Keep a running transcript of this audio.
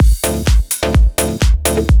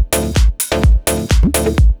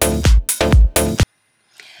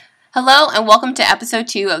Hello and welcome to episode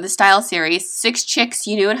 2 of the Style series, 6 Chicks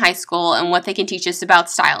You Knew in High School and What They Can Teach Us About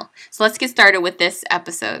Style. So let's get started with this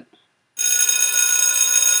episode.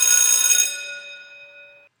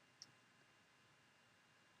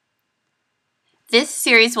 This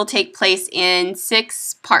series will take place in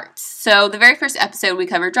 6 parts. So the very first episode we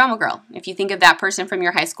covered Drama Girl. If you think of that person from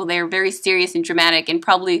your high school, they are very serious and dramatic and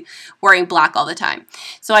probably wearing black all the time.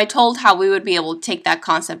 So I told how we would be able to take that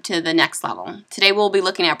concept to the next level. Today we'll be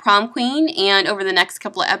looking at Prom Queen, and over the next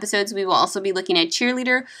couple of episodes we will also be looking at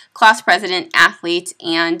Cheerleader, Class President, Athlete,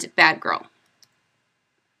 and Bad Girl.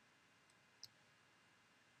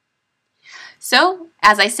 So,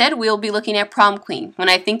 as I said, we'll be looking at Prom Queen. When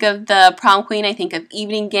I think of the Prom Queen, I think of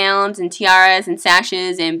evening gowns and tiaras and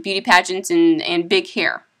sashes and beauty pageants and big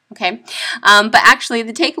hair. Okay, but actually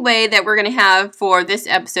the takeaway that we're going to have for this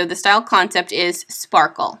episode, the style concept, is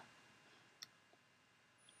sparkle.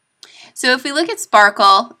 So if we look at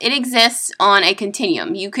sparkle, it exists on a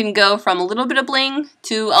continuum. You can go from a little bit of bling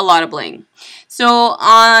to a lot of bling. So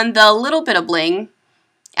on the little bit of bling,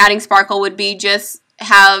 adding sparkle would be just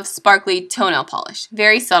have sparkly toenail polish.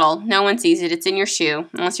 Very subtle. No one sees it. It's in your shoe,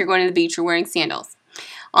 unless you're going to the beach or wearing sandals.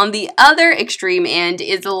 On the other extreme end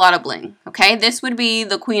is a lot of bling. Okay, this would be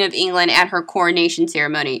the Queen of England at her coronation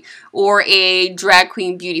ceremony or a drag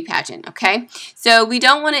queen beauty pageant. Okay, so we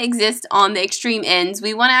don't want to exist on the extreme ends.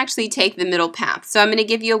 We want to actually take the middle path. So I'm going to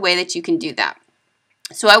give you a way that you can do that.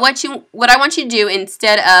 So what I want you to do,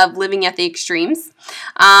 instead of living at the extremes,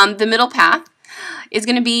 the middle path is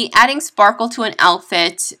going to be adding sparkle to an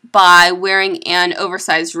outfit by wearing an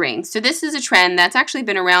oversized ring. So this is a trend that's actually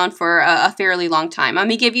been around for a fairly long time. I'm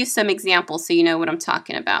going to give you some examples so you know what I'm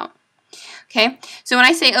talking about. Okay, so when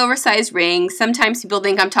I say oversized rings, sometimes people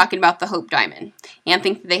think I'm talking about the Hope Diamond and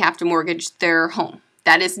think that they have to mortgage their home.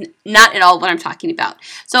 That is not at all what I'm talking about.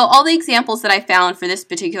 So all the examples that I found for this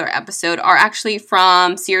particular episode are actually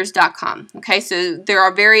from Sears.com. Okay, so there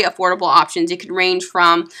are very affordable options. It could range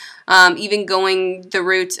from even going the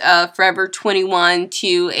route of Forever 21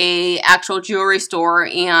 to a actual jewelry store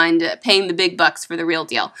and paying the big bucks for the real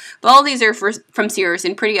deal. But all these are from Sears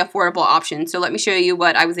and pretty affordable options. So let me show you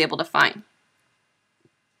what I was able to find.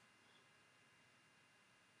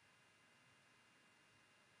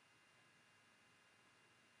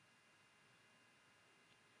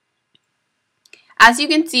 As you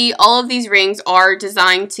can see, all of these rings are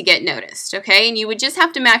designed to get noticed, okay? And you would just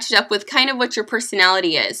have to match it up with kind of what your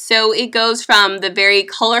personality is. So it goes from the very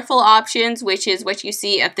colorful options, which is what you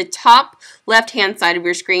see at the top left-hand side of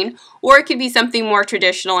your screen, or it could be something more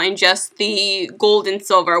traditional and just the gold and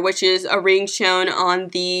silver, which is a ring shown on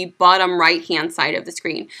the bottom right-hand side of the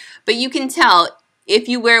screen. But you can tell, if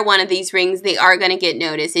you wear one of these rings, they are going to get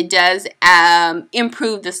noticed. It does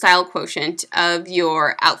improve the style quotient of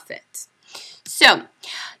your outfit. So,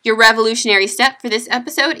 your revolutionary step for this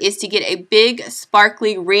episode is to get a big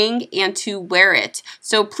sparkly ring and to wear it.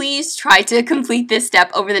 So please try to complete this step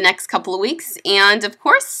over the next couple of weeks. And of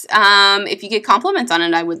course, if you get compliments on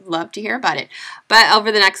it, I would love to hear about it. But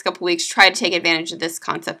over the next couple of weeks, try to take advantage of this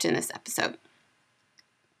concept in this episode.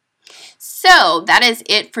 So that is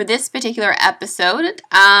it for this particular episode.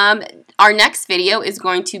 Our next video is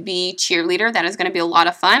going to be Cheerleader. That is going to be a lot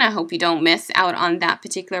of fun. I hope you don't miss out on that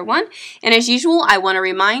particular one. And as usual, I want to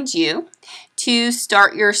remind you to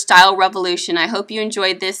start your style revolution. I hope you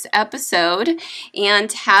enjoyed this episode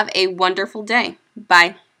and have a wonderful day.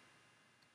 Bye.